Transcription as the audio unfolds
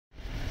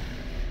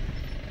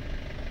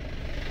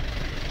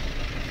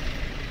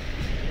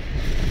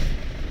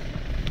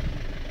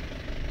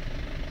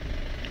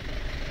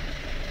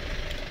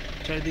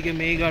চারিদিকে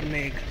মেঘ আর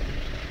মেঘ।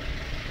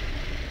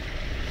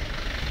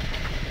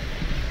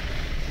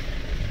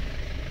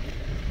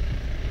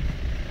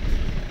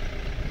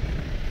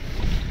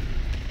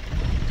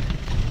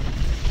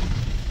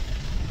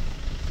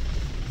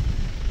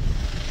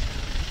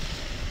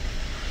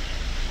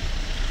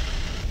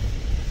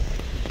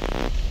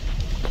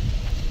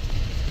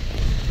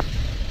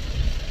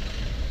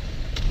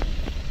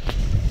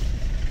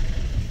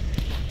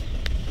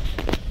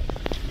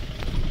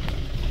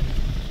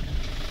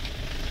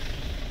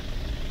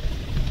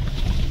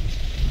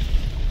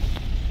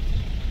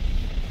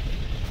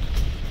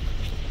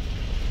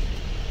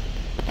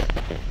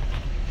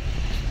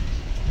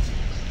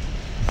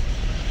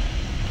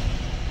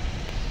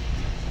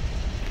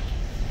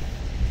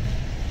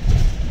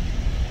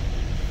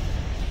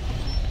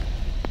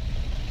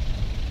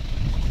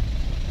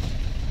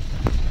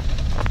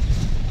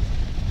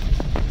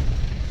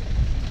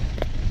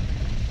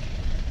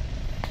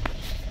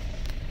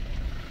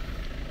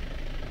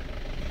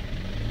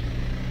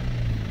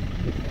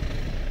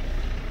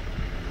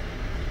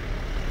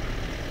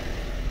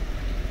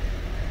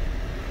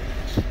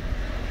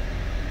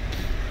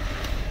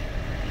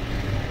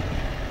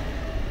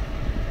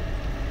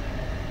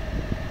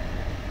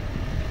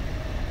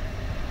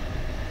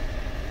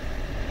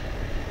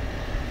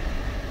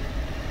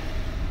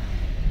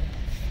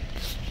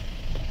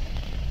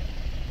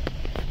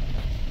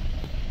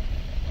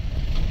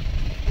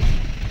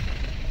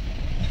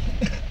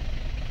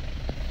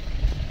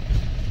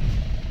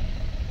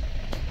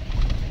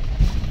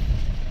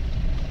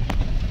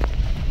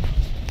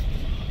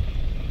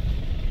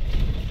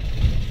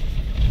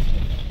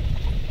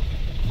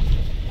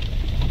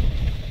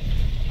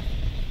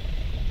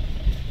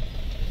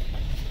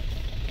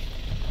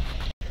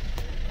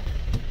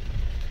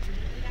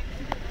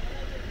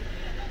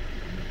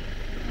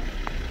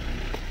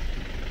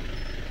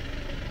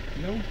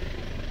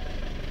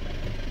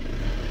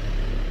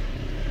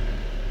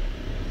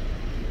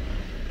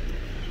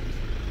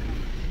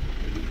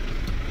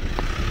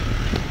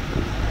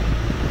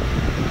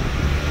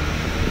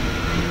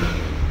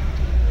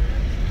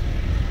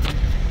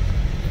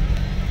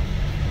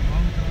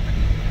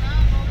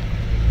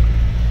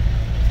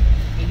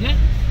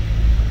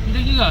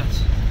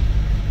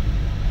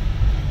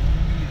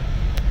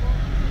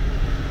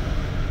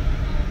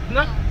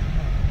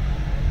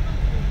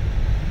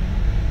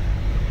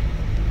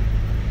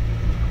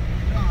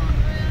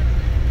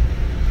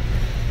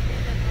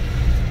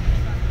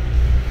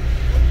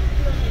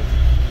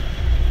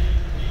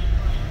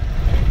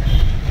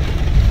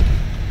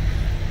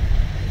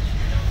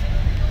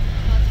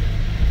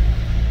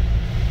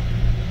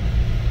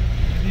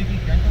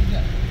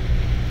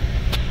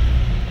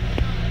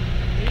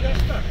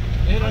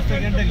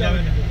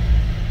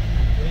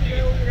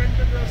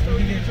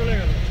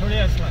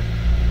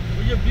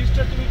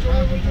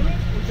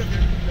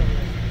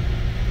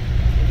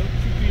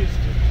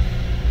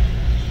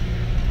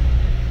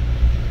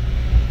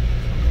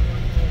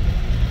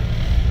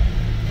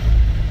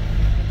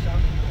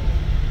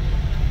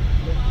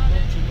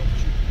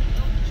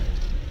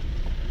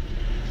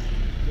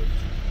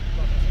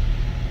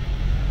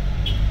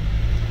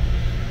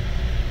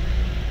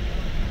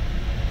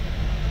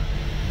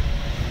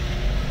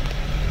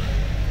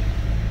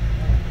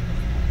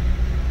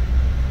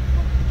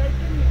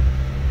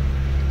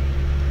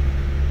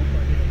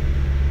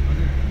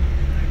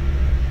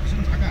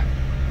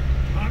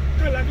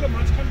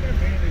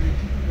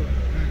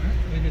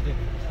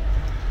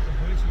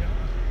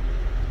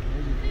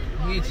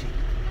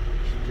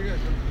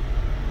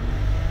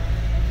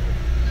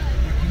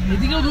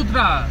 এদিকেও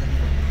দুধরা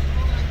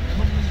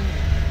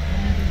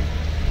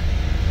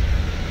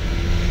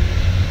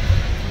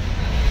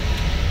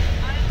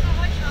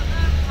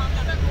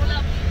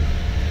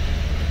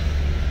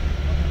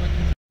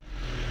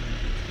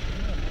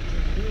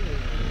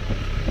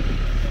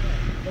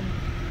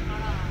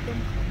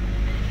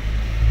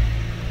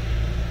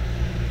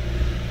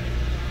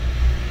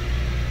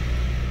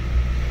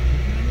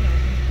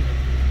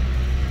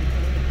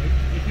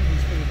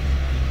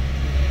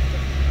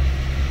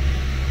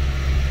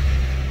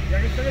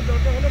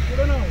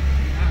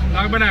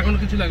লাগবে না, এখন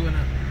কিছু লাগবে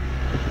না।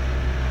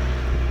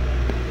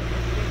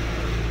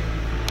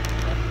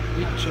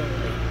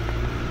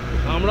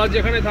 আমরা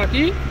যেখানে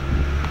থাকি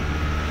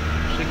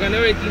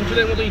সেখানেও এই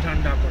তিনচুলের মতোই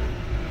ঠান্ডা পড়ে।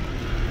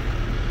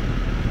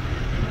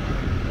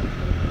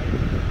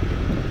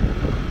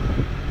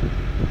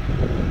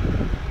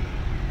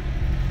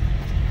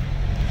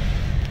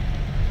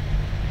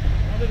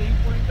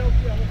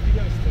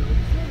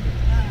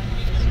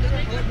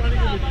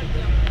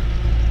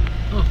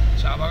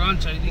 চা বাগান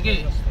চারিদিকে,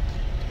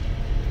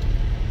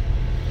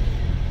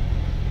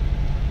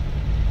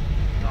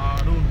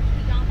 দারুণ।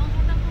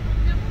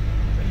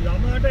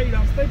 জামাটা এই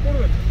রাস্তায়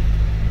পড়বে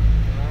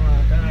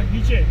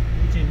নিচে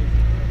নিচে নিচে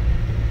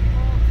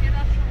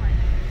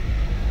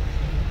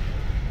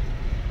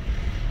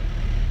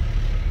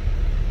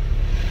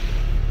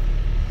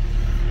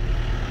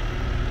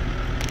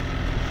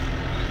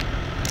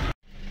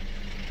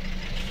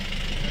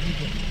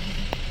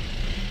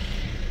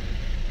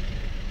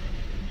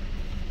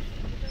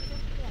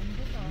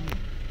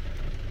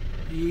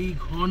এই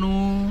ঘন।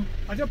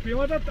 अच्छा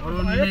प्रेमा दा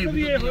आया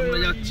कभी ये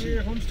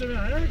होमस्टे में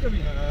आया है कभी?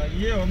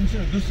 ये होमस्टे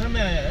दूसरा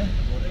में आया है,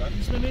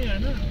 इसमें नहीं आया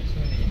ना?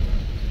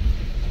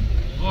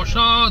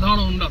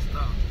 অসাধারণ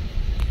রাস্তা।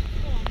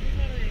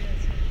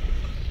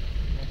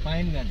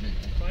 पाइन गाछ है,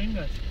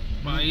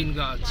 পাইন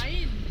গাছ,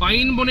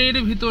 পাইন বনের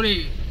ভিতরে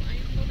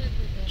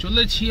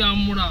চলেছি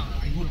আমরা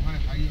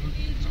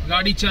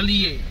গাড়ি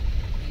চালিয়ে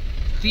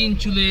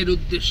তিনচুলের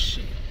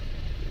উদ্দেশ্যে।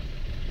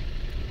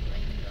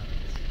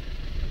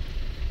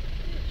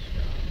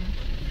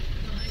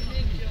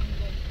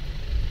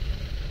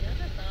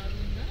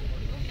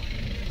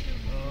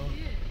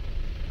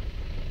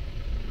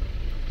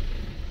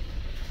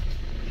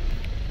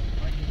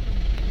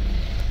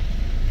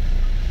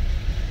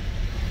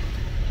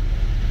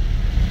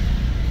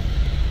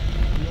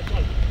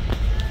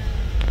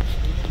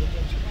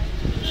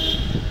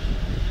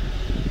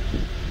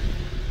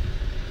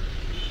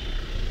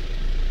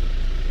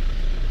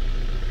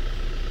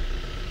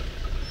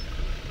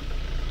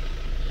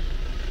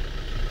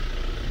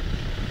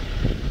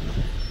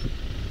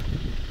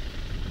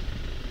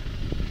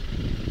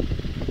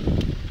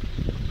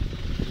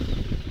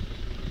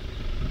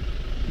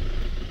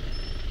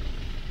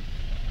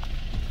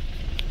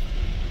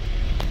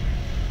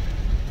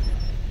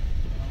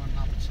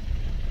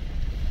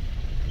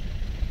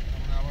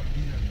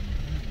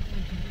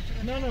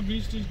 ना ना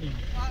 20-30 नहीं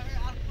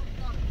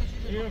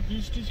ये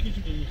 20-30 কিছু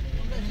নেই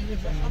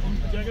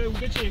জায়গায়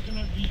উঠেছে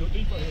এখানে 20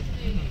 হতেই পারে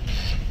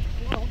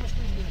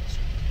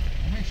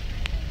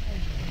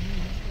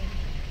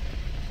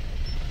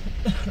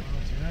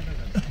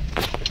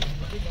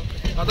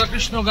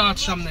রাধাকৃষ্ণ গাছ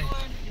সামনে।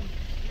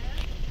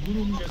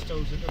 গুরুম গেস্ট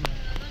হাউস এটা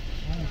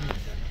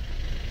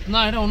না,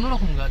 এটা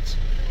অন্যরকম গাছ।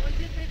 ওই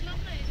যে দেখলাম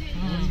না এই যে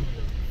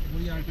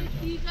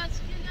কি গাছ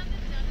কে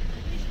জানেন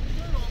কি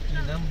সুন্দর রংটা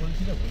नाम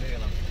বলছিল ভুলে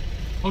গেলাম।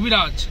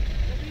 অভিরাজ।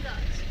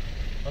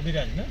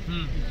 अभिराज ना?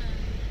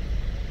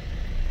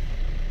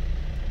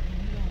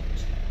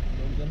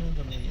 लोकजनों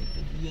तो नहीं है, तो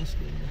बीएस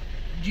को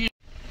জি।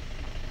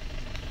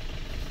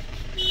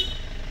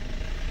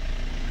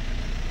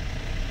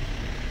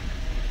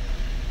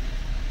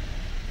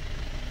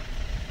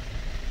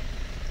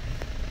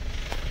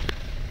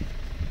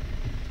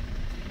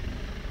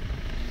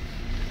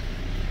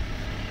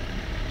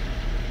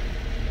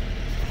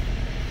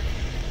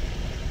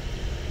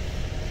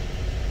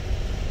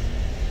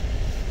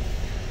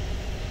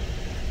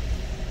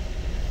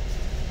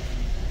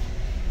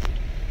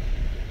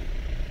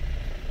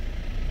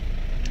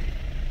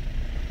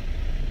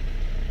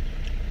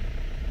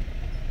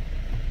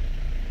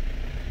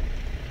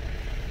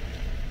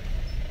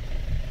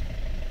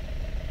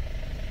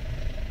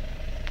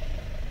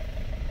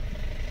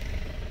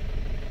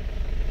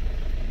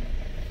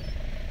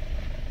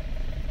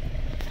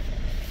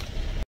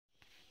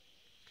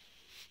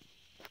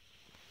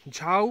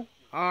 ঝাউ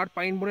আর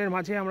পাইন বনের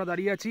মাঝে আমরা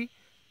দাঁড়িয়ে আছি।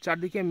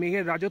 চারদিকে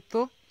মেঘের রাজত্ব,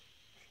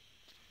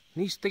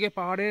 নিচ থেকে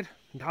পাহাড়ের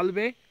ঢাল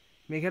বেয়ে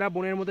মেঘেরা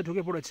বনের মধ্যে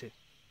ঢুকে পড়েছে।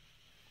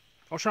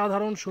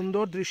 অসাধারণ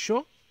সুন্দর দৃশ্য।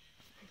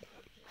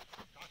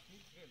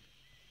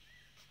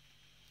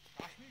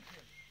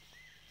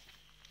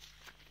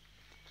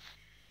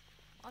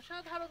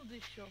 অসাধারণ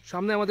দৃশ্য।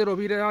 সামনে আমাদের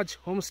অভিরাজ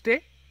হোমস্টে,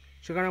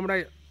 সেখানে আমরা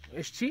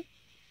এসছি।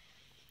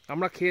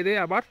 আমরা খেয়ে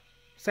দিয়ে আবার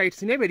সাইট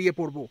সিনে বেরিয়ে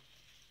পড়বো।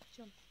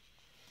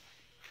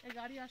 এই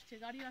গাড়ি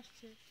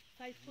আসছে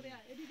সাইড করে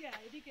আয়, এদিকে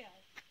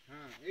আয়।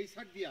 হ্যাঁ, এই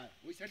সাইড দিয়ে আয়,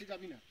 ওই সাইডে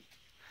যাবি না,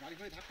 গাড়ি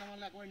করে ধাক্কা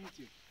মারলে একবার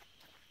নিচে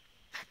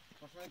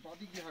সবসময়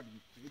বাদিক দিয়ে হাঁটবি,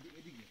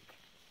 এদিকে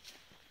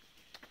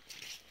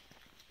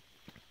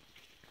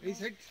এই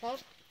সাইড সব।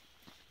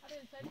 আরে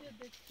এই সাইড দিয়ে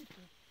দেখছি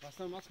তো,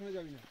 রাস্তার মাঝখানে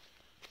যাবি না,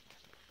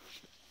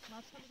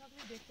 মাঝখানে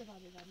থাকলে দেখতে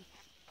পাবে গাড়ি।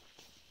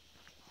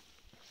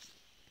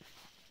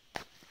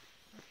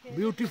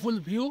 বিউটিফুল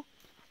ভিউ,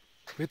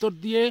 ভেতর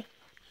দিয়ে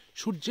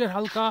সূর্যের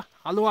হালকা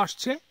আলো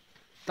আসছে,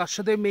 তার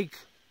সাথে মেঘ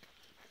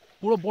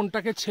পুরো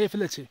বনটাকে ছেয়ে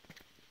ফেলেছে।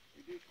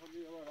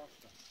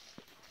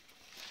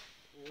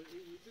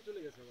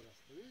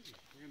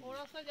 ও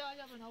রাস্তায় যাওয়া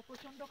যাবে না,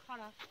 প্রচন্ড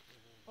খারাপ।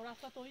 ও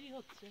রাস্তা তৈরি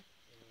হচ্ছে,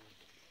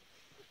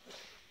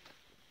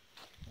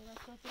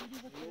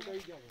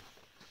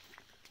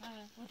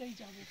 হ্যাঁ ওটাই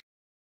যাবো।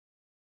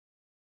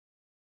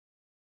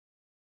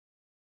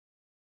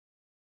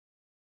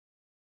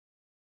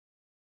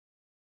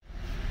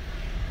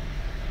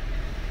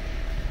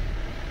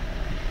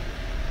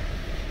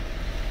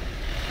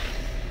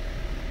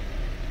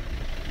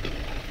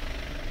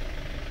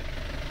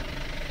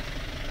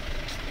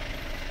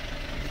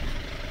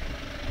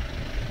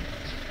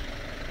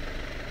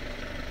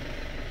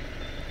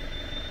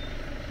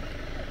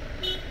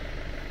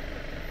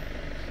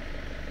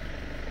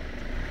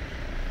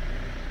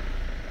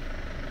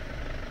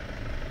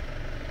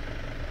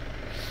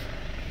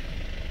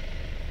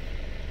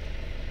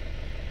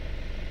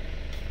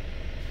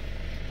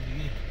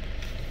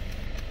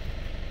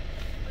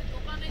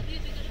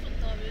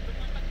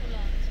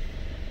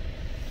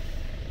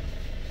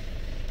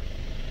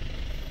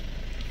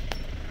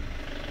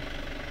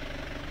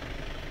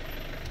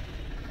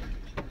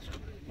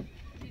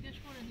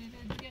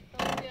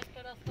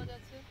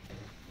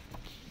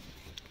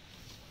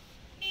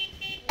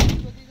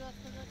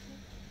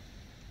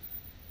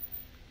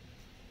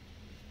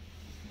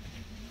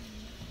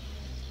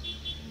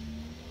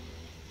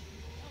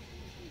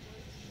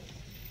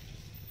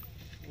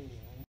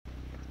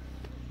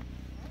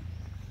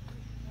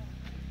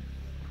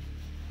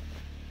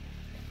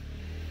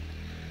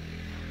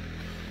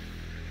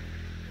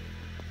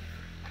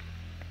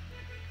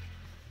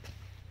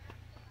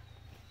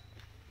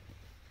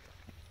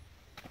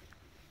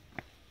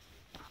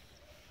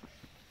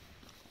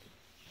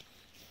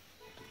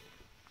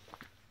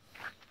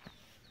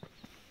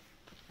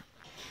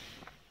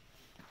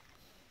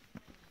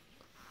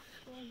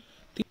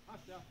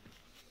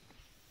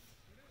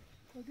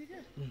 ওদিকে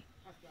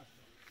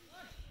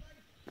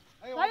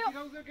এই অর্কিড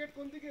হাউসের গেট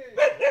কোন দিকে?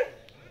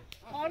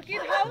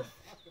 Orchid house.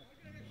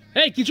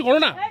 এই কিছু করো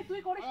না। এই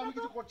তুই করিস না আমি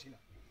তো, কিছু করছি না।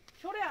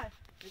 সরে আয়।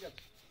 ঠিক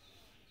আছে।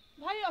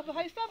 ভাই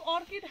ভাই সাহেব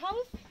অর্কিড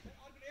হাউস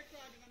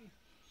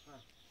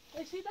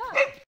এই सीधा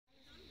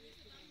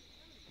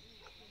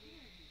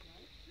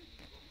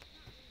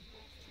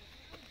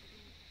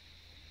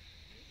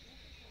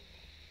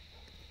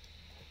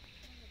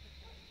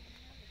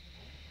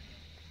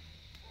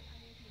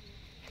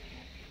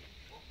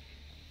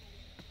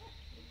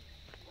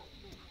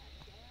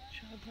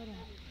সাধারণ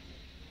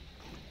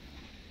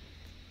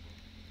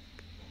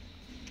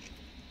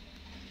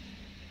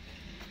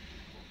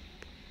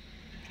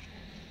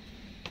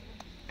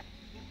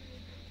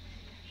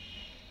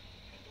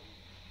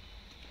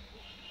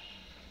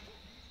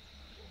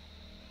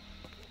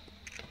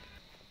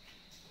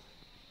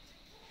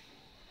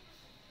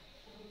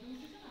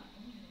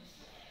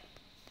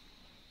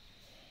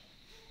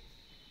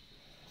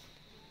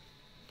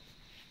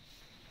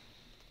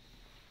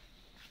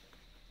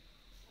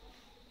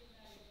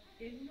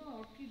এগুলো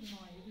অর্কিড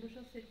নয়, এগুলো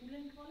সব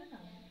সেকুলেন্ট বলে না,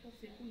 সব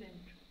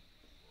সেকুলেন্ট।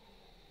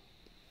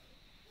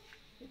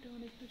 এটা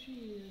অনেকটা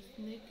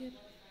স্নেকের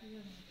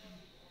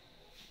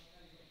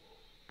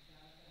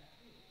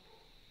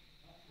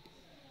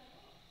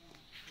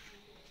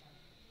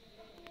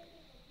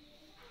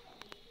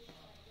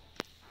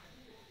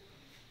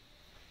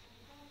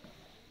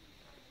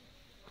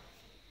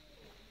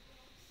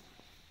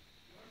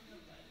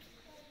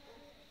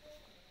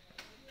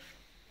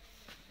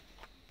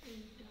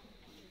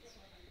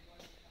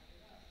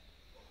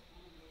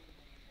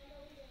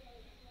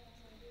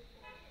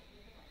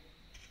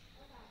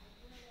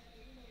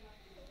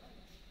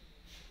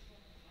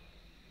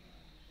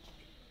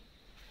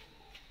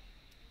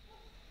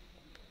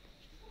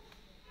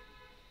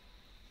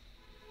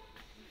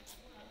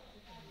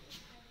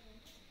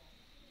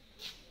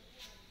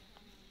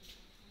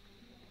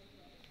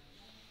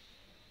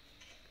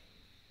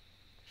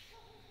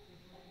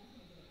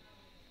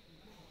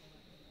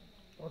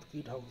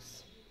Orchid House.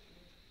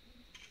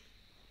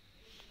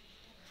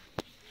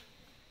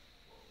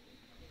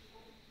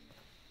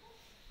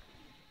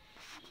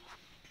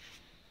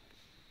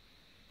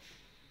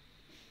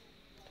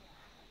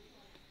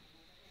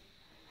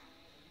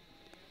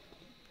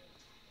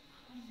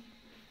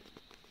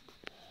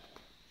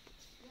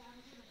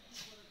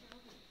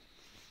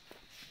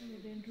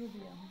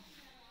 ডেন্ড্রোবিয়াম।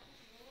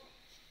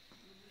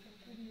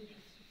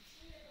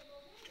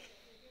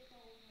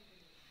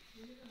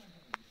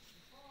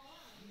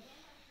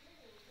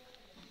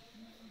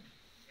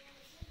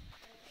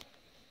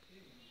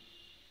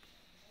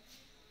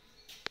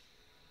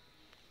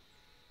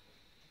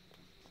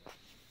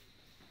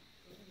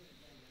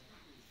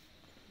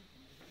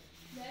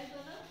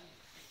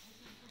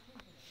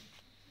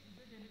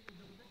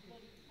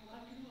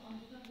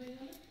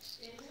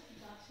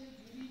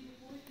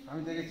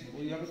 আমি দেখেছি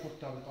ওইভাবে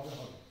করতে হবে, তবে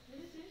হবে।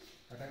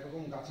 এটা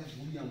এরকম গাছের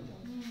ঝুড়ি আনতে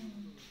হবে,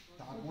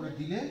 তারপরে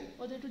দিলে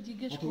ওদের একটু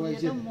জিজ্ঞেস করি,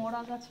 এটা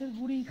মরা গাছের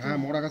গুঁড়ি। হ্যাঁ,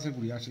 মরা গাছের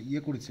গুঁড়ি আসে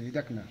ইয়ে করেছে, এই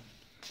দেখ না,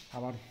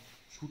 আবার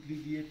সুতলি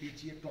দিয়ে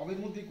পেঁচিয়ে টবের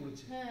মধ্যেই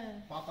করেছে,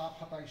 পাতা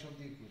ফাতা এইসব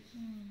দিয়ে করেছে,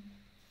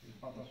 এই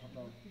পাতা ফাতা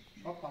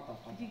সব পাতা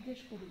ফাতা। জিজ্ঞেস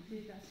করি যে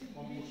গাছের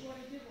গুঁড়ির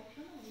পরে যে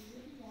বসানো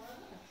ওইগুলো কি মরা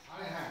গাছ?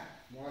 আরে হ্যাঁ,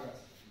 মরা গাছ।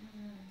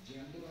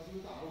 জ্যান্ত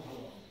গাছগুলো তো আরো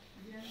ভালো হবে।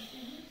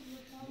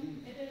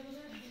 এটা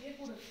বোধহয় দিয়ে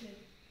করেছে,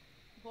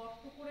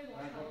 গর্ত করে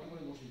হ্যাঁ, বসানো। গর্ত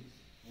করে বসিয়ে দিচ্ছে।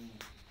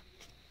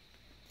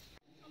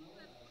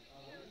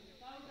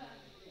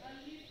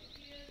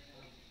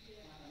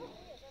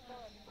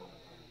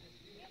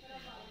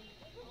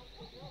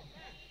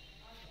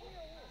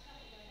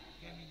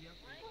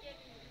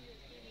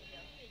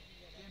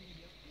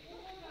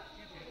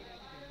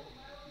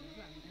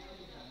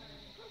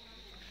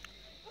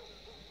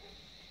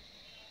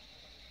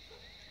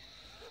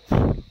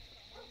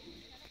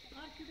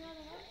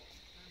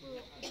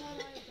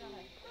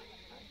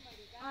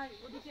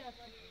 ওদিকে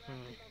আছে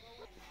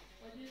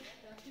ওই যে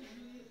গাছের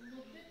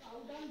মধ্যে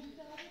পাউডার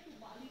দিতে হবে, একটু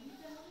বালি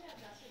দিতে হবে আর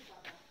গাছের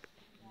পাতা।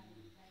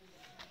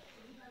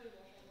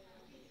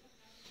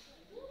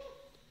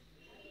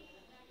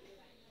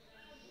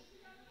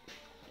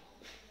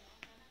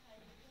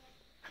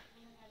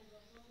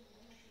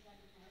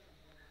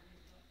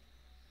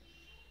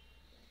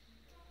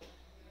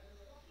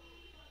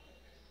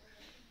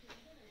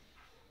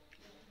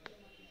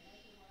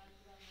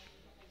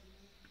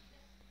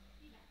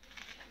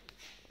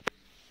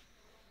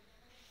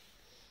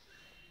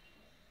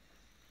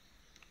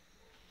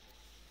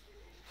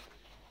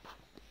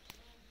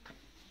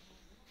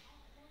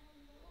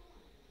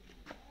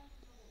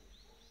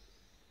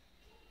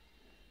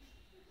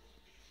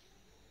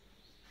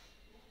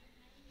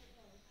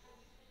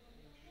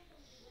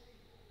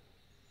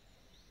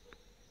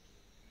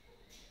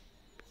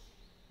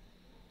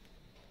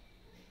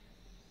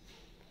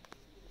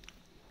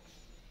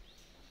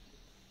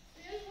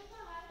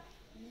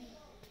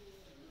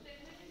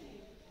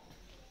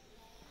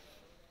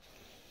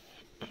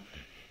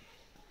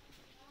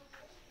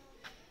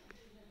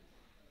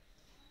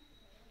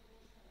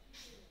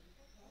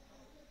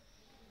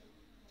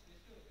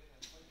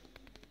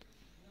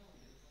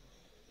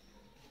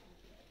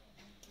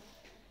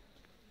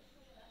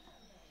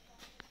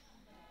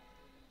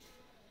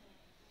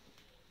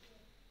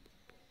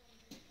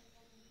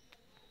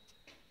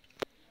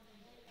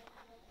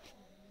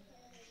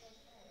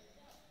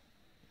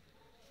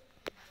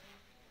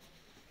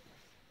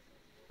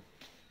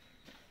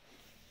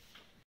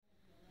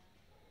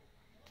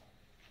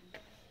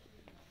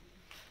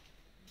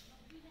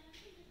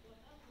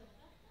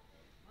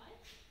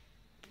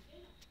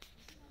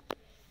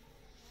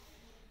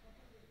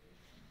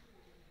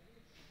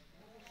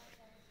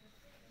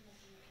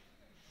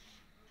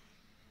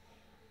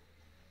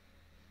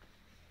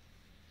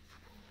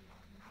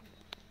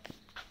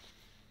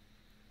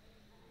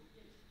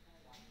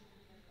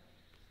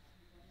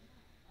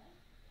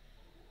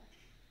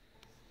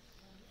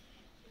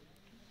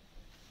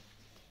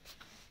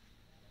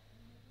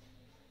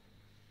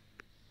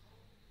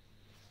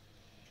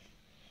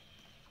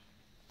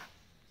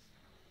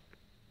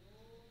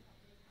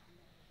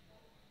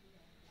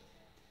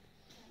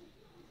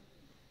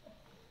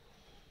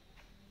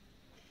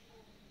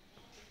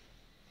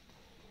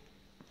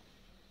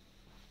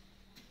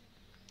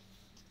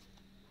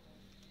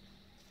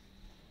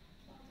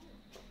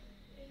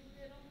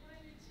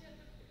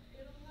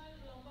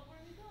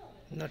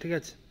 না ঠিক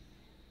আছে।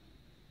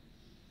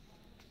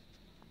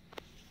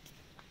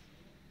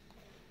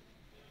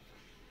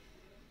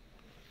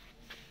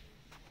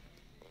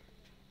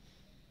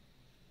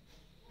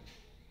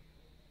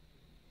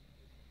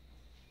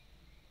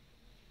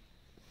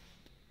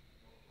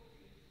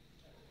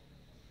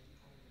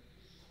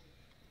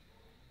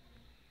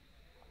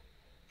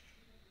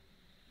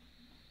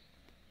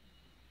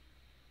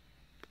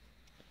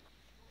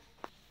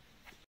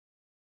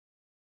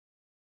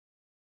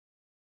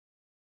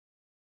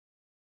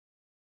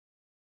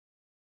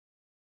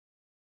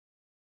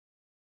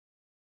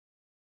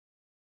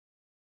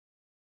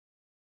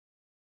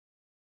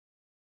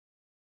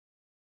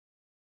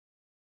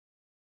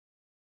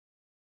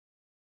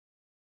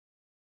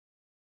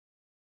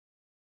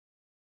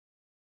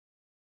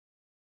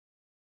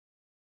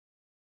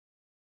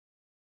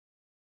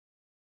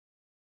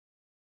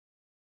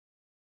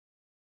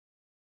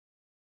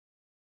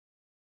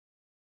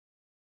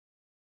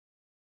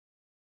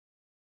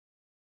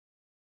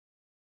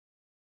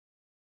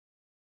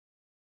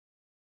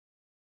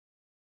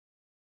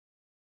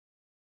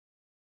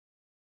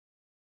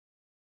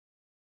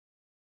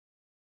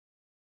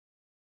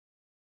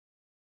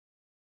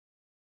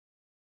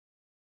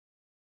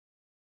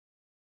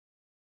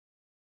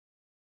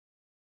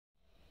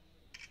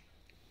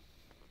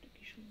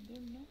 কি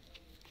সুন্দর না,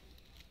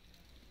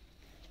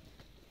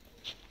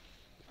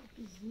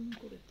 একটু জুম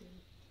করে দেব।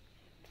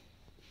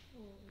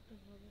 ও এটা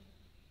হবে না।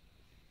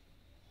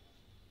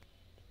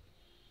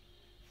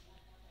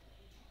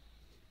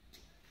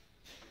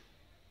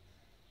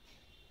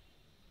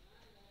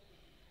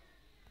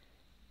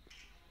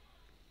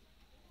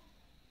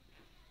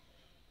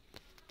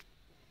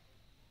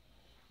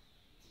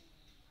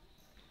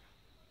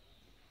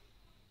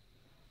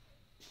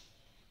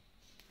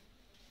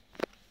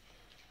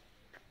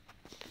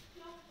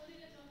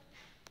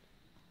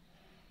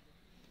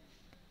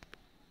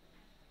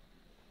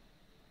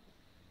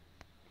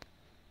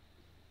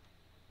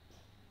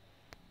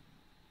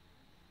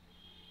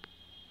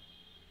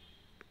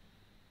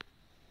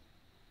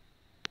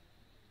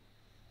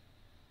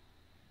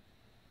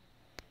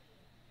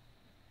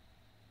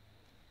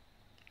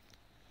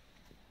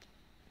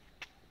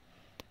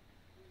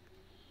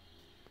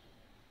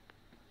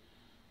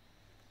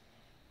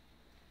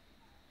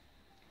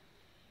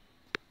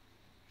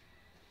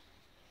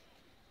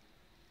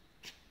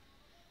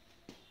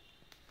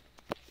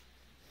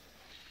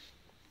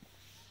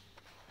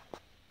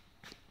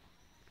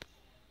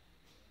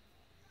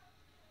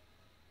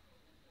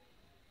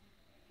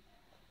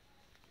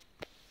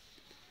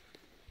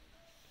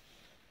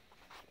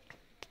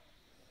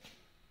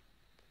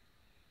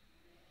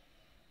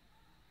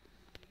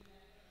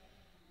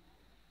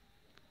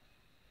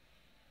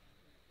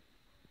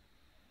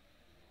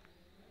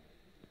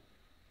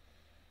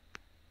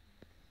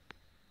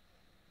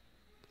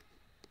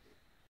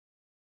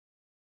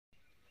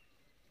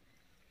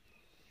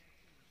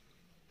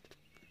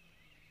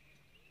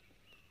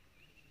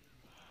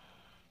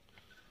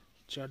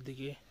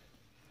 চারদিকে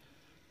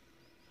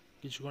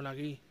কিছুক্ষণ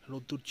আগেই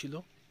রোদ্দুর ছিল,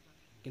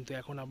 কিন্তু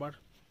এখন আবার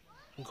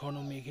ঘন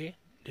মেঘে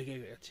ঢেকে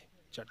গেছে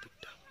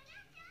চারদিকটা।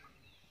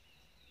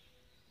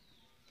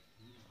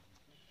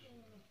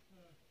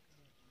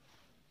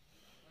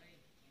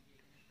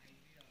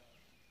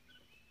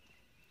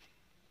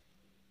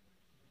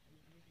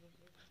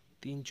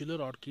 তিনচুলের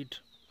অর্কিড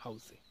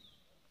হাউসে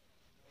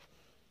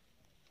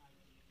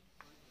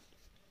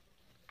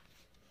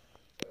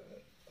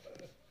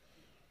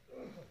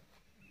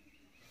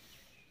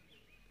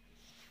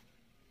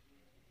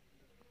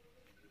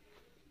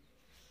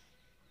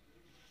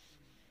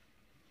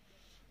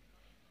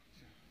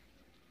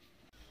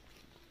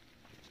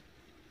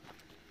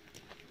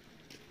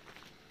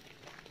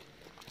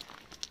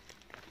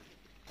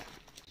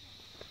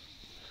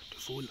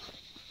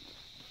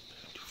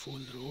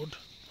ফুল রোড,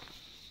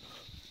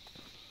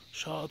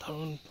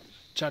 সাধারণ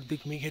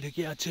চারদিক মেঘে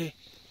ঢেকে আছে।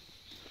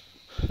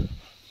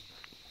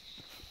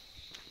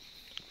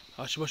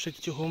 আশেপাশে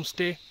কিছু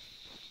হোমস্টে,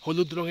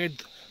 হলুদ রঙের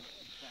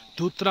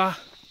ধুতরা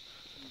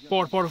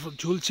পরপর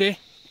ঝুলছে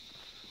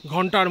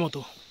ঘন্টার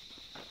মতো,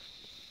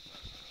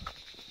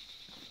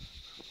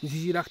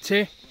 ঝিঝি রাখছে।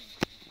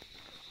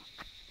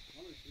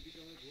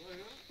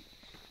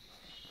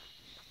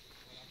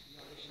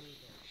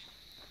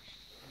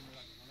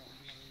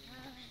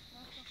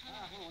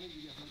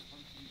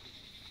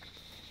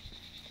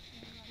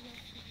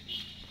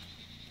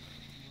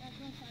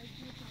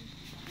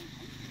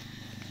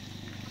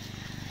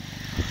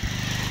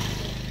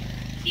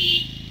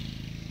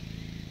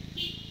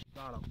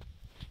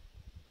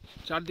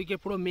 চারদিকে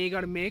পুরো মেঘ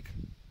আর মেঘ,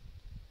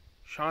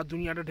 সারা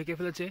দুনিয়াটা ঢেকে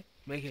ফেলেছে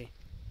মেঘে।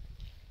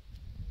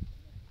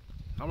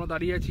 আমরা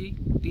দাঁড়িয়ে আছি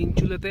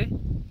তিনচুলেতে,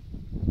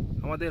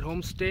 আমাদের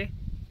হোমস্টে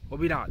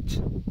অভিরাজ।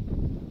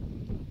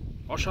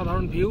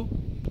 অসাধারণ ভিউ,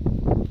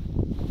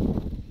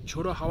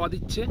 ঝোড়ো হাওয়া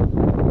দিচ্ছে,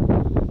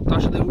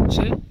 তার সাথে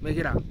উঠছে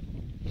মেঘেরা।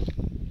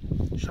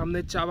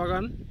 সামনের চা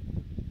বাগান,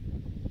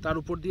 তার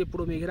উপর দিয়ে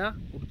পুরো মেঘেরা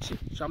উঠছে।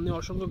 সামনে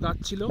অসংখ্য গাছ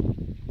ছিল,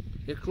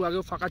 একটু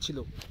আগেও ফাঁকা ছিল,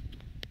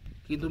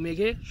 কিন্তু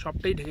মেঘে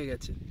সবটাই ঢেকে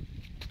গেছে।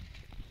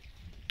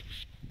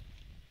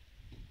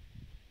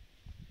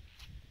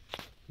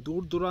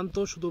 দূর দূরান্ত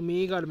শুধু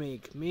মেঘ আর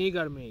মেঘ, মেঘ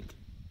আর মেঘ।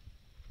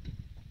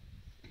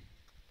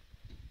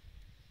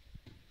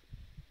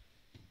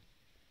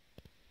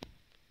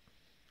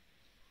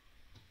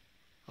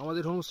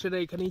 আমাদের হোমস্টেটা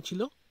এখানেই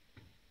ছিল,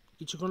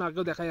 কিছুক্ষণ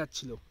আগেও দেখা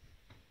যাচ্ছিল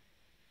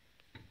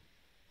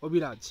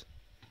অভিরাজ,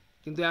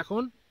 কিন্তু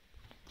এখন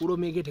পুরো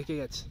মেঘে ঢেকে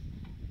গেছে।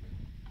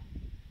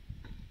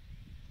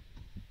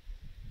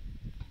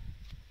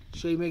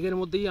 সেই মেঘের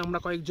মধ্যেই আমরা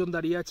কয়েকজন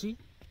দাঁড়িয়ে আছি।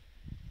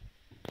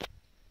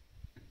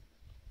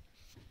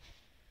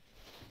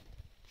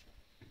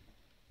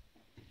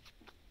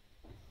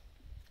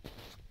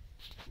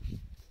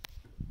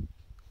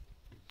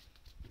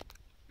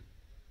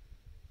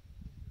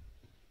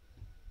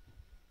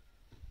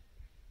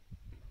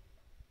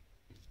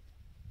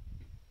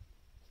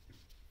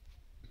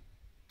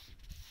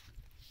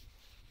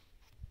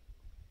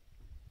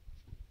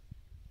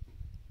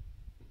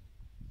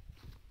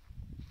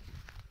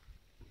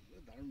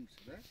 দারুণ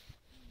দেখ,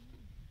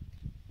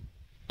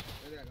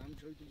 আমি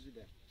ছবি তুলছি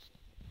দেখ।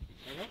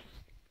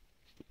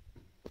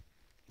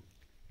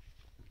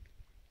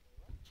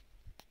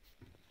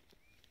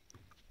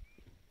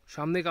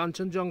 সামনে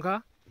কাঞ্চনজঙ্ঘা,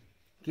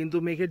 কিন্তু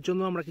মেঘের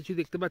জন্য আমরা কিছু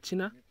দেখতে পাচ্ছি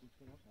না।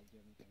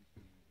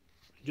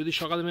 যদি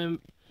সকালে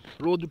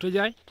রোদ উঠে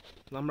যায়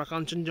আমরা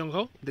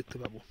কাঞ্চনজঙ্ঘাও দেখতে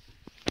পাবো,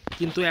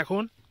 কিন্তু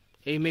এখন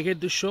এই মেঘের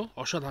দৃশ্য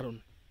অসাধারণ।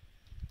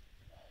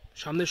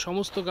 সামনের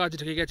সমস্ত গাছ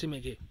ঢেকে গেছে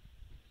মেঘে,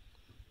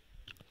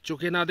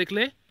 চোখে না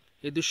দেখলে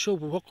এই দৃশ্য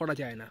উপভোগ করা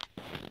যায় না।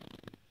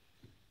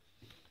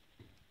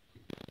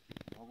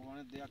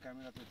 ভগবানের দেয়া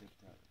ক্যামেরাতে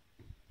দেখতে হবে,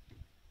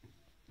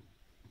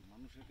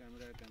 মানুষের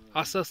ক্যামেরায়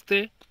আস্তে আস্তে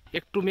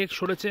একটু মেঘ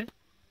সরেছে,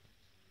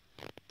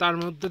 তার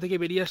মধ্যে থেকে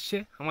বেরিয়ে আসছে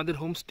আমাদের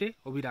হোমস্টে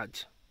অভিরাজ।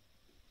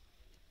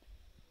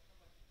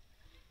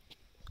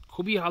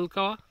 খুবই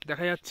হালকা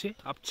দেখা যাচ্ছে,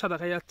 আবছা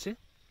দেখা যাচ্ছে।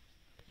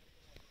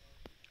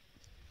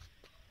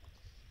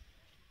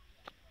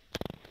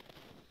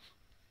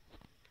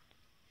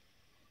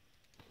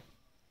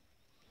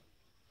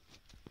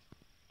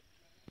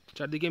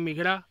 চারদিকে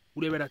মেঘেরা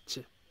উড়ে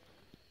বেড়াচ্ছে।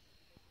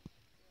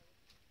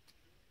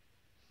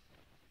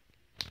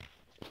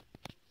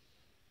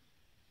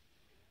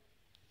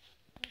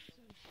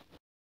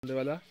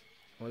 সন্ধ্যেবেলা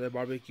আমাদের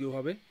বারবিকিউ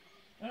হবে,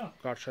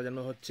 কাঠ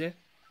সাজানো হচ্ছে।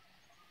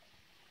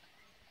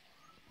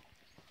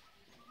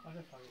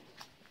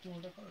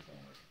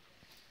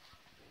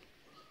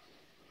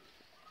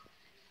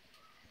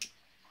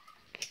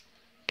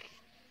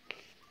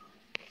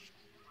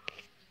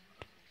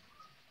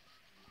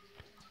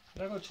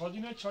 দেখো 6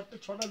 দিনের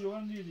 6টা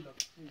যোগান দিয়ে দিলাম।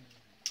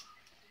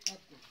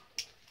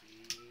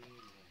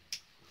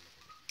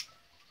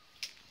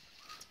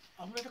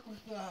 আমরা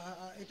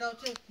এটা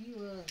হচ্ছে কি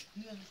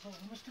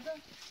হোমস্টেটা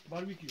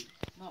বারবিকিউ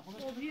না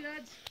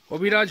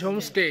Abhiraj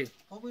homestay,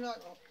 Abhiraj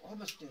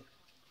homestay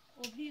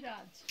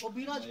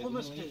Abhiraj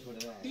homestay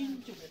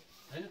Tinchuley.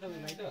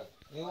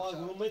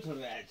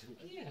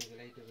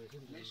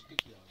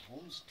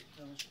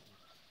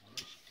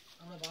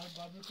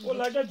 वो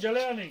लाइटर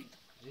जलाया नहीं,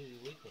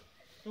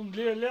 तुम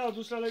ले आओ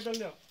दूसरा लाइटर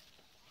ले आओ।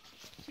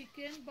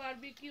 চিকেন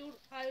বারবিকিউর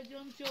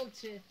আয়োজন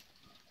চলছে,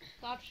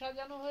 কাঠ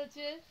সাজানো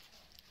হয়েছে,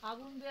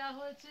 আগুন দেওয়া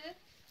হয়েছে,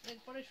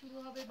 এরপরে শুরু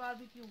হবে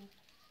বারবিকিউ।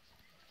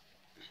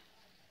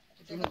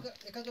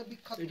 এখানকার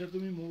বিখ্যাত। এটা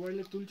তুমি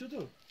মোবাইলে তুলছো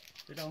তো,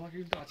 এটা আমাকে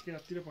কিন্তু আজকে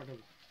রাত্রিরে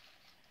পাঠাবে।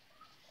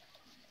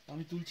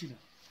 আমি তুলছি না,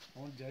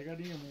 আমার জায়গা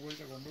নিয়ে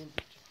মোবাইলটা গন্ডগোল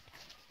করছে।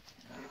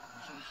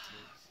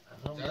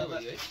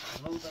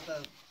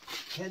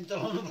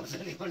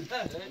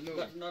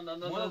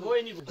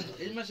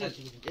 এই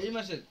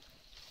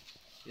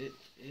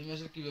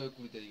মাসের কিভাবে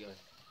 20 তারিখ হয়?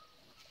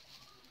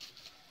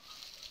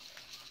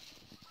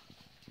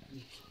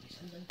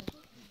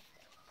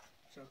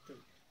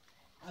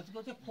 আজকে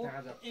হচ্ছে 4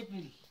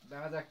 এপ্রিল,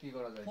 দেখা যাক কি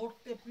করা যায়। 4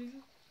 এপ্রিল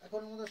এখন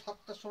আমাদের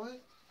 7টার সময়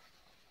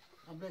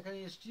আমরা এখানে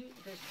এসেছি।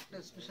 এটা একটা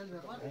স্পেশাল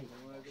ব্যাপার।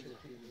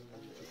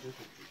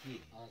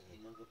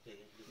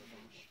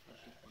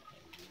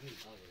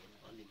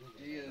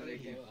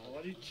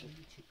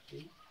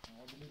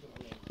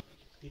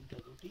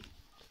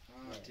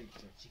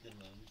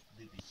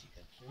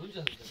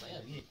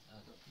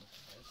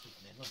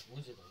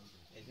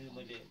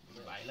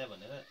 भाइलाई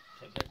भनेर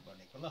फेभरेट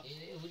भनेको ल।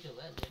 ए हुन्छ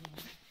भयो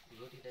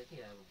रोटीटा के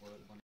अब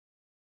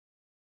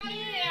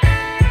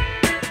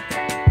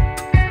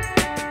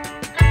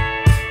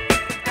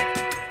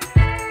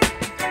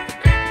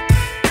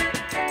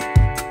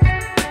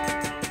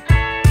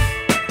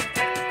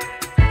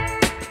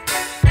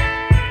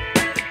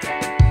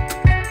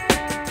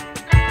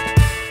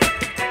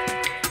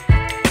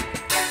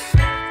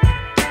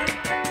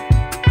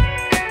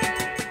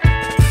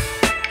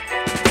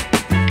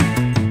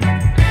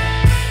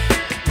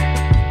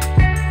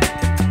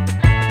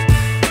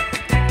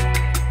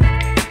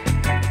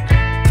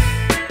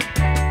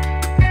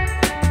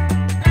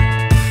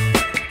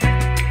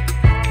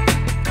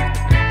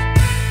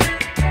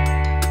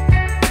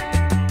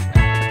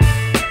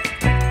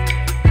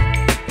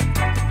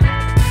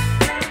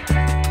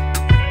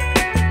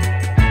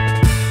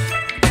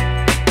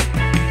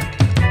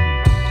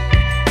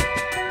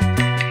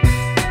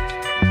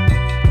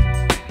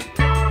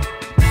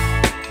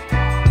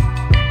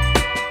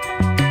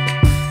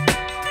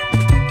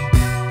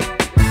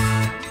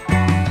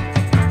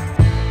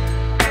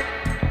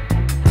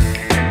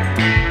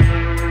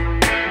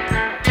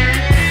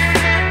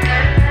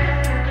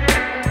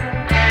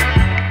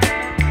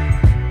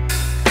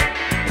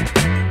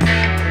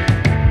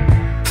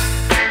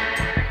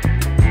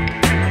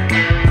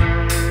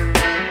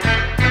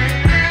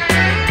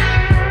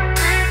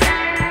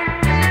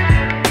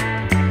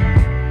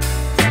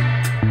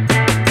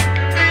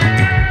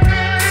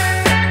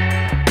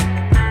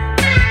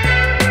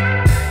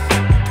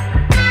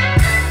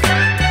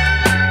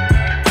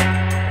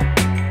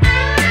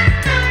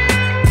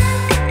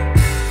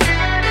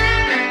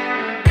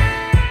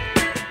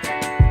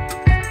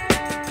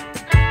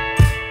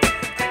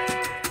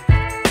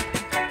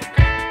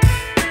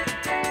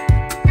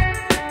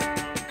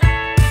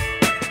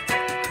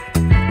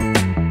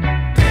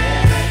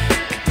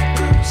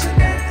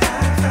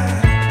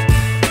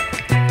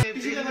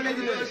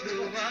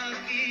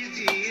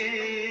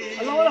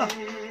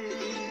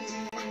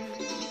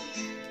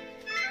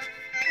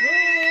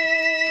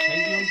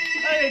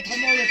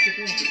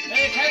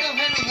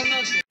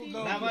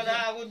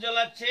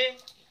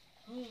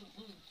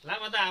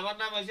লামাদা আমার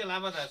নাম হচ্ছে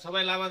লামাদা,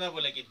 সবাই লামাদা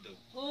বলে কিন্তু।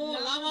 ও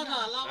লামাদা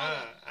লামাদা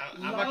হ্যাঁ,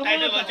 আমার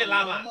টাইটেল হচ্ছে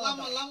লামা।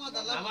 লামাদা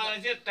আমার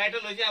হচ্ছে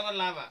টাইটেল হচ্ছে আমার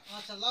লামা।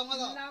 আচ্ছা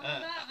লামাদা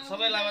হ্যাঁ,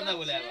 সবাই লামাদা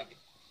বলে আমাকে।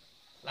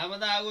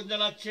 লামাদা আগুন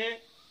জ্বালাচ্ছে।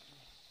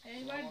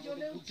 এইবার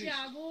জ্বলে উঠছে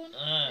আগুন।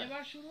 হ্যাঁ।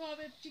 এবার শুরু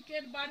হবে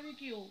চিকেন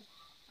বারবিকিউ।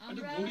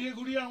 একটু আমরা ঘুরিয়ে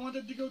ঘুরিয়ে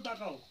আমাদের দিকেও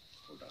তাকাও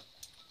ওটা।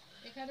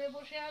 এখানে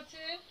বসে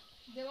আছে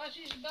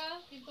দেবাশিস দা,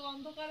 কিন্তু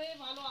অন্ধকারে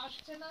ভালো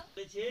আসছে না।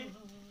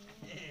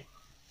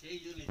 সেই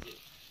জ্বলেছে।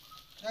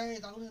 এই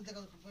আগুন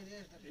দেখা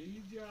এই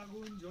যে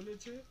আগুন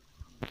জ্বলেছে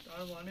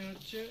তার মানে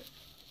হচ্ছে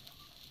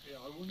এই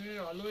আগুনের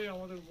আলোয়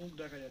আমাদের মুখ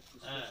দেখা যাচ্ছে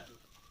হ্যাঁ। স্পষ্ট।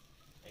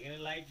 এখানে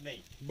লাইট নেই।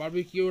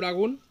 বারবিকিউর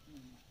আগুন।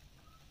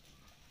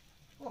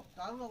 ও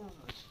দারুণ আগুন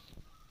হয়েছে।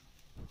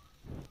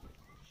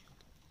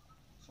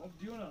 সব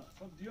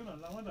দিও না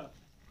লামাদা,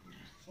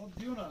 সব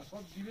দিও না,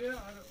 সব দিলে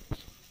আর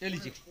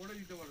পরে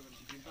দিতে পারবেন।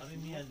 আমি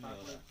নিয়ে আসবো,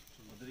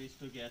 ওদের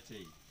স্টকে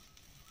আছেই।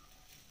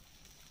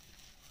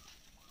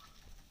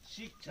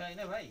 स्टिक छैन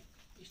भाइ,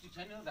 स्टिक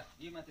छैन नि त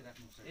यो माथि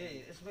राख्नु पर्छ ए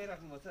यसमै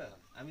राख्नुपर्छ।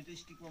 हामी त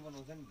स्टिकमा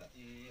बनाउँछ नि त।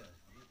 ए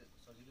यो त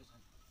सजिलो छ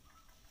नि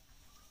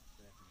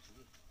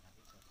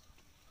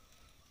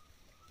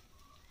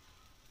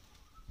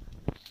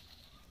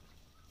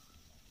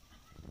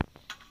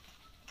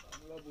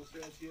আমরা বসে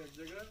আছি এক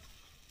জায়গায়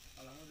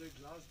আর আমাদের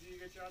গ্লাস দিয়ে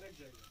গেছে আরেক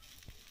জায়গায়।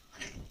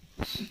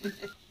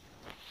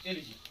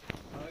 এলিজি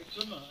আর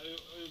একজন না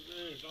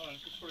দাঁড়া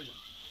একটু সরে যা।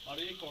 আর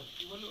এই কর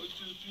কি বলে ওই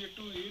তুই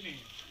একটু নে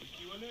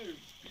কি বলে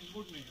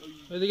পিসবোর্ড নে, ওই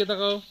এদিকে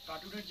তাকাও।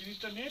 কার্টুনের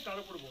জিনিসটা নে তার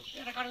উপর বস।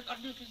 এটা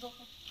কাটবে কি দাও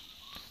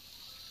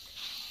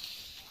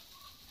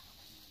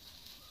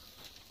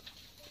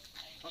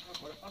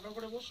ফাঁকা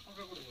করে বস,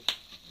 ফাঁকা করে বস।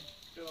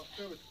 এটা রাখতে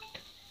হবে।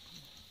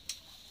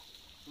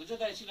 हुन्छ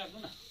त यसरी राख्नु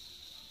न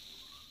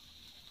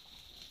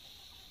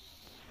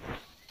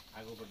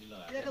आगोपट्टि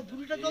लगाएर এটা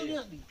দুলিটা জল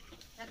নিয়ে আসবি,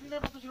 1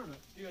 লিটার পাতা ছিল না।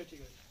 ঠিক আছে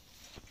ঠিক আছে।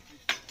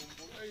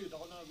 এই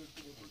দাও না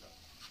একটু বোতলটা।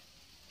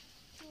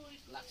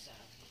 लाग्छ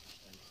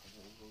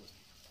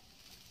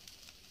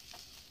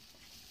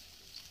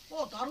ও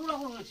দারুণ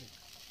আগুন হয়েছে।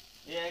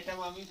 এই আইটেম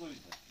আমি করি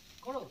তো।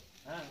 করো।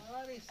 হ্যাঁ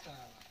আরে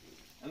সালা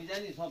আমি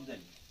জানি, সব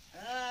জানি।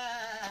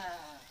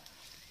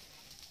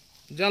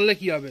 জানলে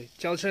কি হবে,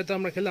 চাল সাথে তো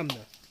আমরা খেলাম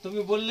না।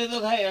 তুমি বললে তো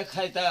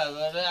খাইতা,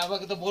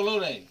 আমাকে তো বলো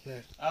নাই।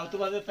 হ্যাঁ। আর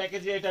তোমাদের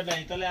প্যাকেজে এটা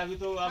নাই, তাহলে আমি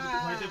তো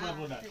খাইতে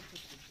পারবো না।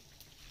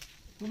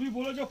 তুমি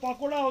বলেছো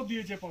পকোড়াও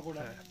দিয়েছে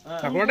পকোড়া।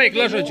 ঠাকুরটা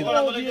একলাস হয়েছিল।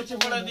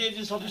 পকোড়া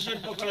দিয়েছি,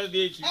 সফিসিয়েন্ট পকোড়া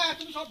দিয়েছি। হ্যাঁ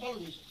তুমি সব ভালো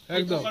দিয়েছো।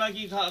 একদম পকোড়া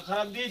কি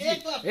খারাপ দিয়েছি?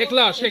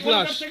 একলাস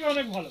তোমার থেকে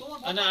অনেক ভালো।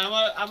 না,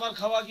 আমার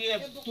খাওয়া কি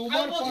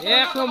তোমার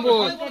এক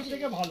নম্বর। পকোড়ার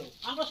থেকে ভালো।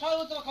 আমরা সবাই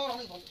বলতে খাবার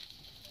অনেক ভালো।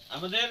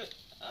 আমাদের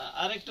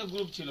আরেকটা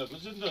গ্রুপ ছিল,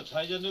 বুঝছেন তো,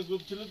 6 জনের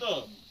গ্রুপ ছিল তো,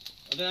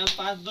 ওদের আমি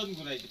 5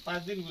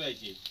 দিন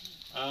ঘুরাইছি।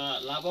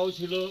 লাভাও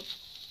ছিল,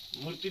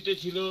 মূর্তিতে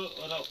ছিল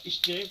ওরা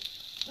স্টে,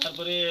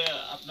 তারপরে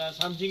আপনার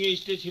সামথিং এ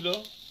স্টে ছিল।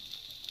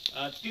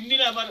 3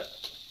 দিন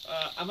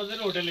আমাদের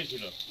হোটেলে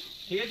ছিল,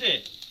 ঠিক আছে।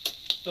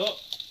 তো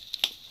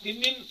 3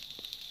 দিন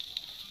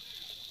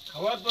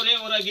খাওয়ার পরে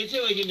ওরা গেছে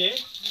ওইখানে,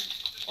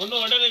 অন্য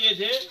হোটেলে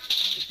গেছে।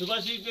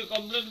 সুভাষিকে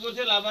কমপ্লেন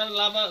করছে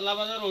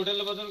লাভাদার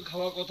হোটেলের মতন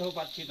খাওয়া কোথাও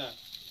পাচ্ছি না,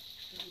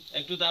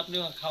 একটু তো আপনি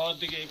খাওয়ার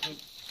দিকে একটু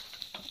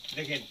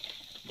দেখেন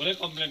বলে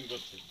কমপ্লেন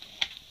করছে।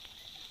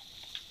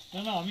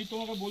 না আমি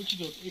তোমাকে বলছি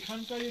তো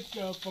এখানকার এই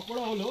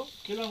পকোড়া হলো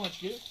খেলাম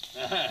আজকে,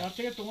 তার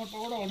থেকে তোমার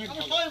পকোড়া অনেক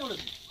আমরা ভালো। সবাই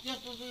বলেছি।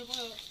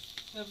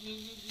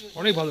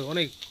 অনেক ভালো,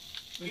 অনেক।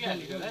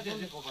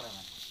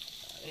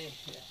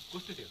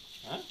 कस्तो थियो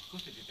হ্যাঁ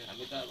कस्तो थियो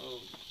আমি তো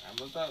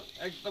আমরা তো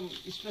একদম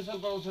স্পেশাল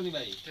পাउँछ नि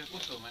भाइ। त्यो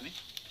कस्तो माने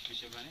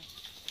विषय माने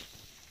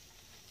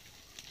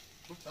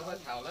तपाईँ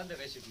थाहा होला नि त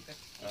रेसिपी त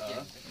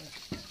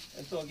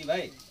यस्तो हो कि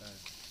भाइ,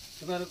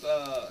 तिमीहरू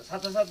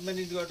साथ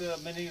म्यानेज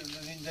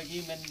दिन्छ कि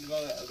म्यानेज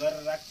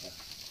गरेर राख्छ?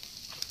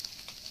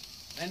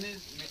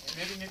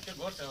 मेरिनेट त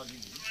गर्छ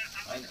अलिअलि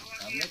होइन,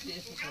 हाम्रो चाहिँ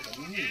यस्तो छ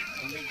भने नि,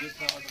 हामीले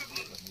गेस्टमा अर्डर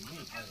दियो भने नि,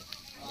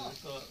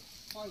 जस्तो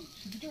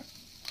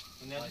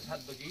उनीहरूले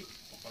 7 बजी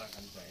पकौडा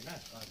खान्छ होइन,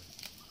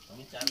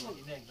 हामी 4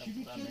 बजी नै एकदम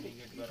पुरा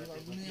म्यारिनेट गरेर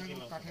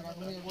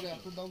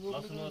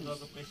लसुन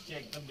अदुवाको पेस्ट चाहिँ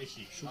एकदम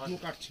बेसी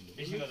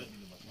बेसी गरेर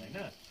दिनुपर्छ होइन।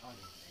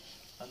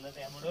 अन्त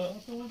त्यहाँबाट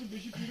তোমাকে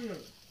বেশি ফিরে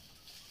যাবে।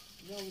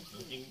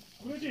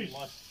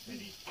 मस्ट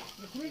फेरि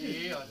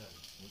ए हजुर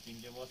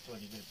हुचिङले मस्ट हो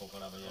नि फेरि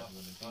पकौडा भयो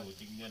भने त्यो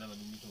हुचिङ दिएन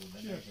भने मिठो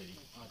हुँदैन नि फेरि।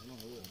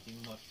 हुचिङ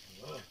मस्ट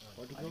हो,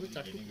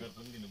 भिनेगर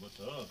पनि दिनुपर्छ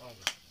हो।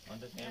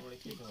 अन्त त्यहाँबाट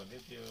के छ भने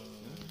त्यो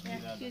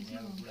जिरा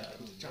धनियाँ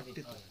कुराहरू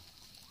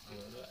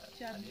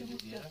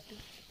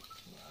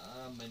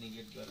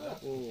म्यारिनेट गरेर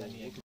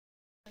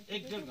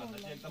 1-1.5 घन्टा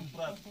चाहिँ एकदम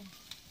पुरा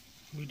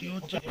भिडियो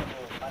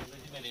 5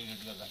 बजी म्यारिनेट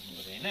गरेर राख्नु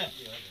पर्यो होइन।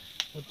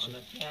 अन्त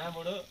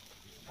त्यहाँबाट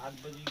 7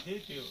 बजी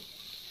चाहिँ त्यो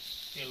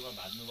तेलमा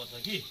भाज्नुपर्छ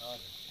कि,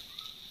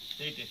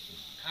 त्यही टेस्ट हो।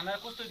 खाना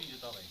कस्तो दिन्छ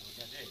तपाईँको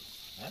त्यहाँ चाहिँ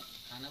हँ?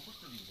 खाना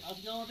कस्तो दिन्छ आज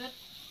गाउँতে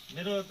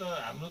मेरो त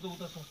हाम्रो त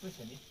उता सस्तै छ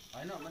नि।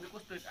 होइन मैले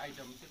कस्तो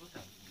आइटम चाहिँ कस्तो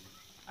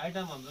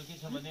आइटम हाम्रो के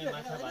छ भने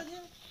माछा भात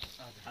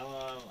अब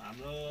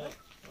हाम्रो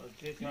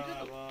के छ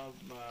अब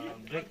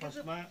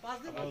ब्रेकफास्टमा अब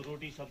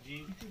रोटी सब्जी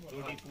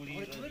रोटी पुरी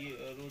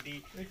रोटी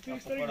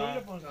पकौडा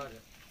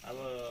अब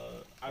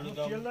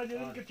आलुदम पकौडा के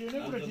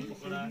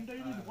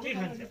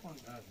खान्छ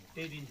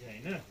त्यही दिन्छ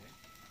होइन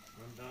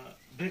अन्त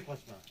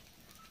ब्रेकफास्टमा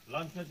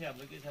लन्चमा चाहिँ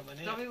हाम्रो के छ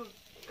भने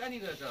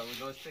कहाँनिर छ अब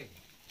लज चाहिँ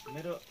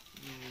मेरो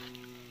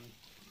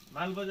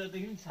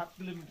मालबजारदेखि 7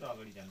 किलोमिटर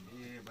अगाडि जानु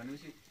ए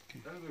भनेपछि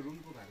तपाईँको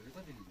रुमको भाडा चाहिँ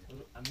कति लिन्छ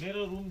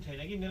मेरो रुम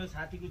छैन कि मेरो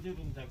साथीको चाहिँ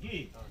रुम छ कि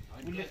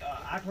उसले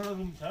 8वटा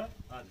रुम छ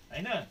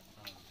होइन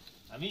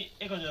हामी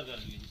 1000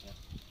 गरेर लिन्छ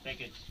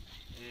प्याकेज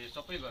ए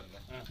सबै गरेर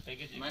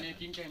प्याकेज माने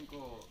 3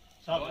 टाइमको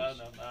सब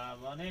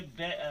भने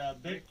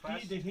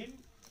ब्रेकफास्टदेखि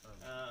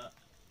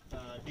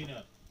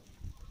डिनर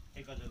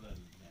 1000 गरेर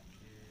लिन्छ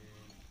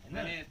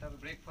माने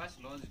तपाईँ ब्रेकफास्ट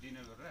लन्च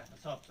डिनर गरेर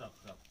सब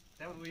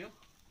त्यहाँबाट उयो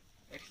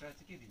एक्स्ट्रा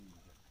चाहिँ के दिनुहुन्छ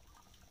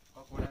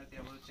पकौडा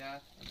त्यहाँबाट चिया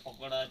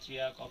पकौडा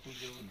चिया कफी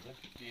जो हुन्छ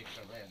त्यो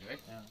एक्स्ट्रा भइहाल्यो है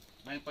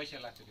माने पैसा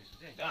लाग्छ त्यसो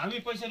चाहिँ हामी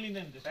पैसा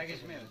लिँदैन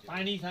प्याकेजमै हो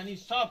पानी सानी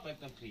सब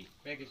एकदम फ्री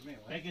प्याकेजमै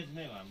हो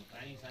प्याकेजमै हो हाम्रो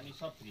पानी सानी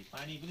सब फ्री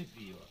पानी पनि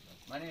फ्री हो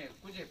माने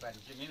कुन चाहिँ पानी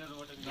चाहिँ मिनरल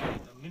वाटर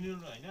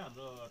मिनरल होइन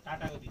हाम्रो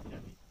टाटाको दिन्छ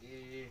हामी ए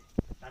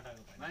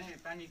टाटाको पानी माने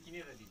पानी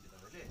किनेर दिन्छ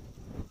तपाईँले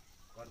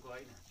घरको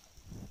होइन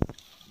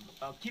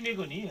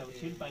किनेको नि अब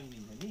सिल पानी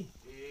दिन्छ नि ए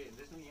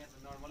जस्तो यहाँ त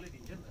नर्मलै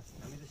दिन्छ नि त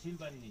हामी त सिल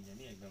पानी दिन्छ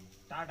नि एकदम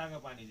टाटाको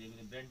पानी चाहिँ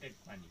पनि ब्रान्डेड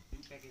पानी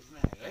त्यो प्याकेजमै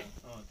आयो है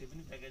त्यो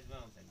पनि प्याकेजमा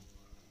आउँछ नि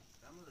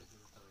राम्रो रहेछ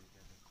तपाईँको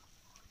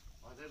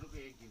 1000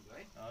 रुपियाँ एक दिनको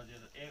है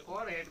हजुर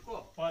पर हेडको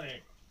पर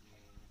हेड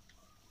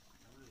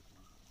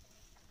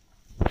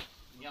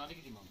यहाँ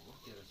अलिकति महँगो हो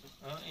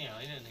 1300 ए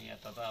होइन नि यहाँ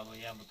त अब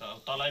यहाँ त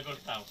तलैबाट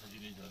त आउँछ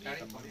जिनिसहरू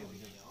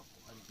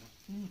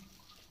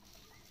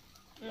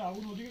এই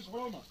আগুন ওদিকে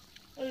সরাও না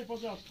এই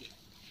পাশে আসছে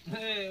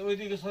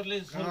ওইদিকে সরলে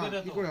সরবে না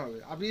কি তো করে হবে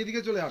আপনি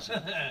এদিকে চলে আসেন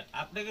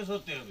আপনাকে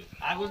সরতে হবে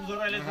আগুন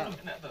ধরাইলে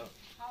সরবে না তো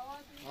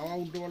হাওয়া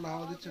উল্টো পাল্টা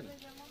হাওয়া দিচ্ছেন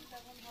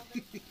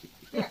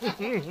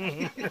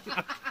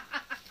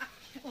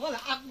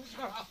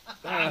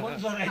আগুন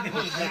ধরাইতে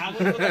বলছে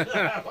আগুন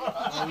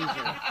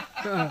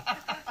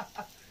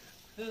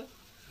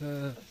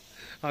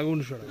আগুন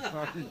সরা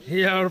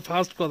ইয়ার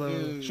ফার্স্ট কথা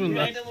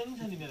সুন্দর आइटमहरु पनि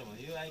छ नि मेरोमा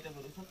यो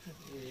आइटमहरु सब छ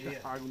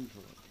আগুন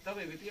ছোড়া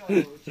तपाईँको त्यो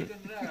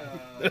चिकन र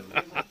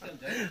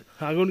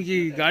আগুন কি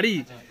গাড়ি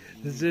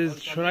যে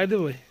সরাই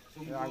দেবো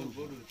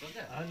गोरुहरू चल्छ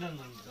हैन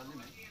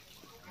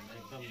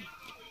एकदम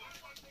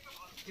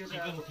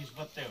चिकन फिस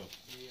बत्तै हो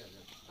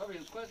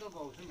तपाईँहरू कहाँको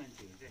आउँछ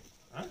मान्छेहरू चाहिँ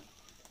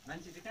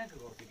मान्छे चाहिँ कहाँको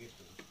आउँछ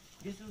गेस्टहरू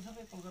गेस्टहरु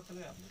सबै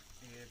कलकत्ताकै हाम्रो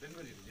ए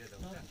बेङ्गलीहरू ज्यादा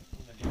हुन्छ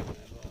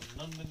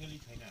नन बेङ्गली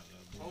छैन हाम्रो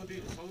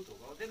साउथहरूको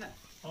आउँदैन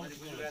कोही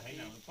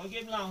कोही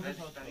बेला आउँछ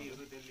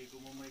तरकारीहरू दिल्लीको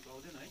मुम्बईको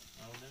आउँदैन है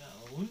आउँदैन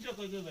हुन्छ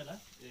कोही कोही बेला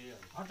ए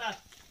हठात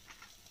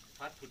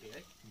फाट फुटे है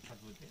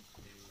छटपुटे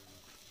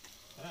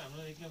तर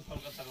हाम्रो एकदम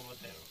कलकत्ताको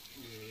मात्रै हो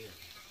ए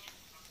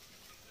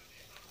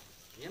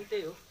यहाँ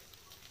त्यही हो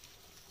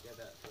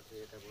ज्यादा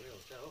यताबाटै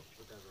आउँछ हो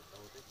उताबाट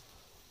आउँछ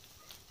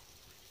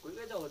कोही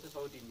कोही त आउँछ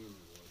साउथ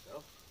इन्डियनहरू आउँछ हो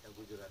त्यहाँ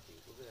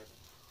गुजरातीहरू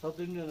साउथ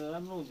इन्डियन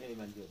राम्रो हुन्छ नि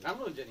मान्छेहरू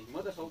राम्रो हुन्छ नि म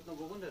त साउथमा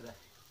गएको नि त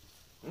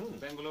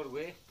बेङ्गलोर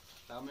गएँ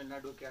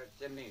तमिलनाडु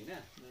चेन्नई होइन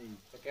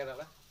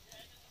केरला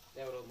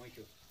त्यहाँबाट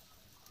मैसुर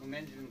म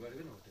म्यानेजमेन्ट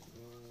गरेको नि होटेल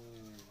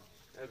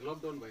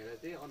लकडाउन भएर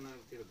चाहिँ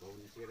अनुहारतिर घाउ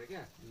निस्केर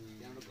क्या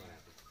त्यहाँबाट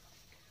गएको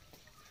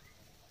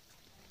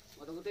म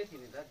त उतै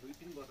थिएँ नि त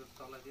 2-3 वर्ष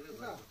तलतिर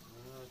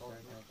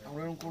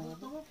আমরা এরকম করবো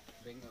তো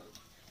बेङ्गल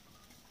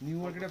নিউ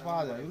মার্কেটে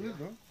পাওয়া যায় বুঝলি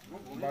তো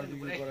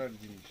বারবিকিউ করার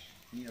জিনিস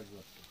নিয়ে আসবো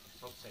একটা,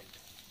 सब साइड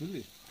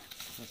বুঝলি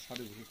আর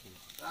সাথে ঘুরে করবো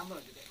राम्रो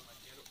हुन्छ त्यहाँको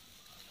मान्छेहरू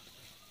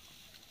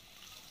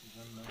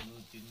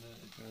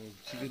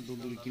চিকেন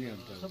তন্দুরি কিনে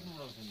আনতে হবে सब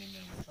बनाउँछ नि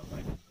मेरोमा सब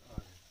आइटम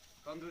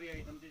तन्दुरी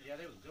आइटम चाहिँ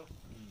ज्यादै हुन्छ हौ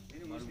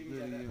फेरि मुस्लिम मारुति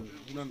ज्यादा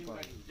उनान मुस्लिम पार्टी।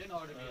 पार्टी हुन्छ नि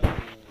अर्डर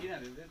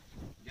तिनीहरूले चाहिँ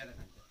ज्यादा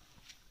खान्छ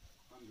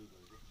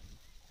तन्दुरहरू चाहिँ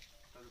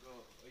तपाईँको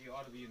यो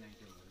अरबी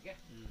आइटमहरू क्या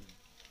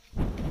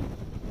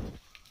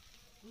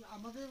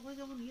আমাদের ওখানে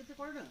যেমন ইয়েতে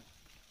করে না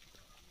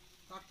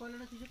কাঠ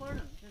কয়লাটা কিছু করে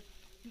না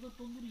কি করে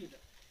তন্দুরি এটা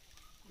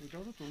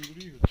এটাও তো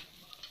তন্দুরি হচ্ছে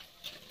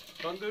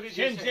तन्दुरी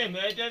सेम सेम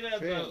এটা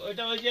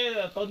ওইটা ওই যে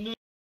তন্দুরি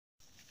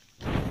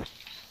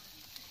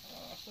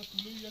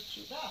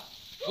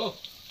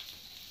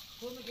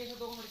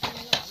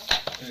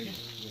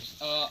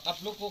आप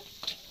लोग को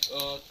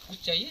कुछ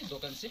चाहिए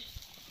दुकान से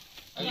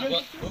अभी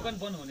दुकान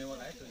बंद होने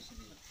वाला है तो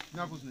इसीलिए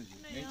না कुछ नहीं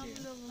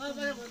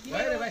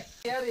भाई रे भाई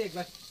यार एक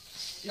बार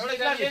एउटा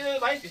ग्लास दे दे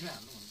भाइ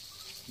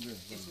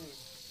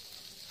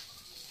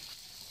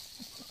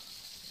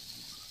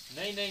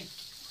नहीं नहीं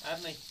আর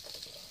নাই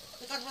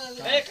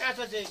এই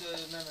কাঁচা চাই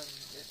না না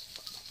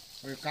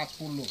ওই কাজ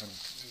পড়লো ওখানে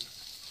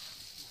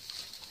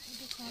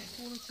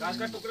कांच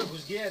का टुकड़ा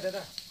घुस गया है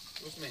दादा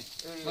उसमें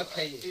मत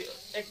खाइए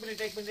एक मिनट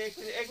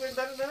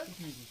दादा ना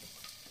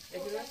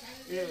एक मिनट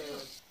ये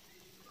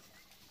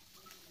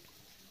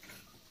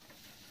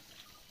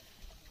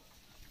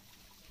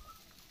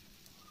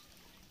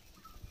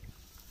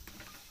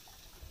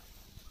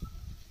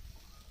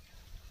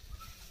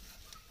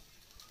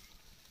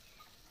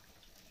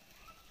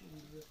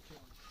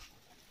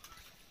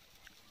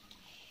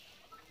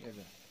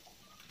এটা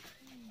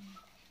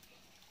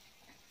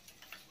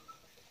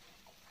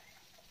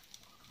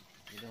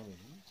এটা হবে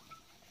না,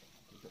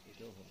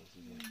 এটাও ভালো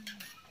ছিল,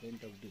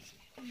 ফ্রেমটা উঠেছে,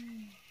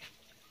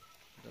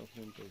 এটাও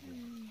ফ্রেমটা উঠেছে।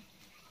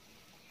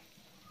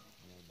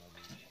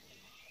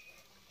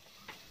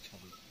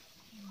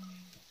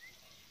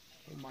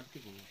 মারতে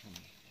করবো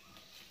সামনে।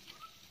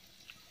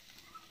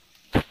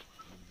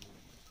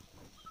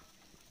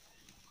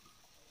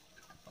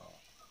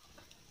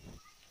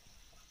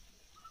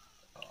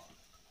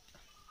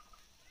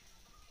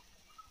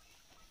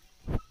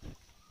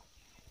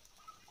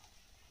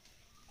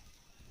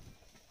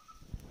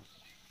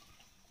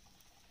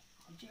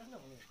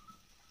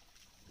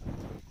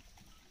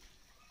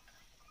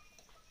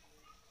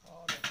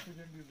 আর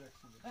অ্যাক্সিডেন্ট ইজ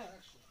অ্যাক্সিডেন্ট। হ্যাঁ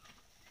 100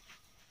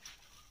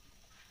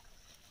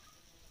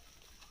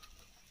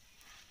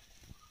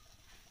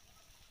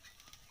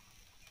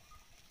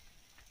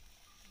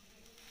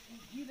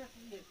 ঘি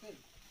রাখলে তেল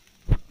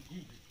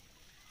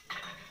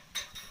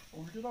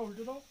উল্টে দাও,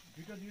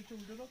 ঘিটা দিয়েছে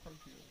উল্টে দাও, তাহলে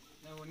ঠিক আছে।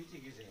 না ও নিচে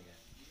গেছে।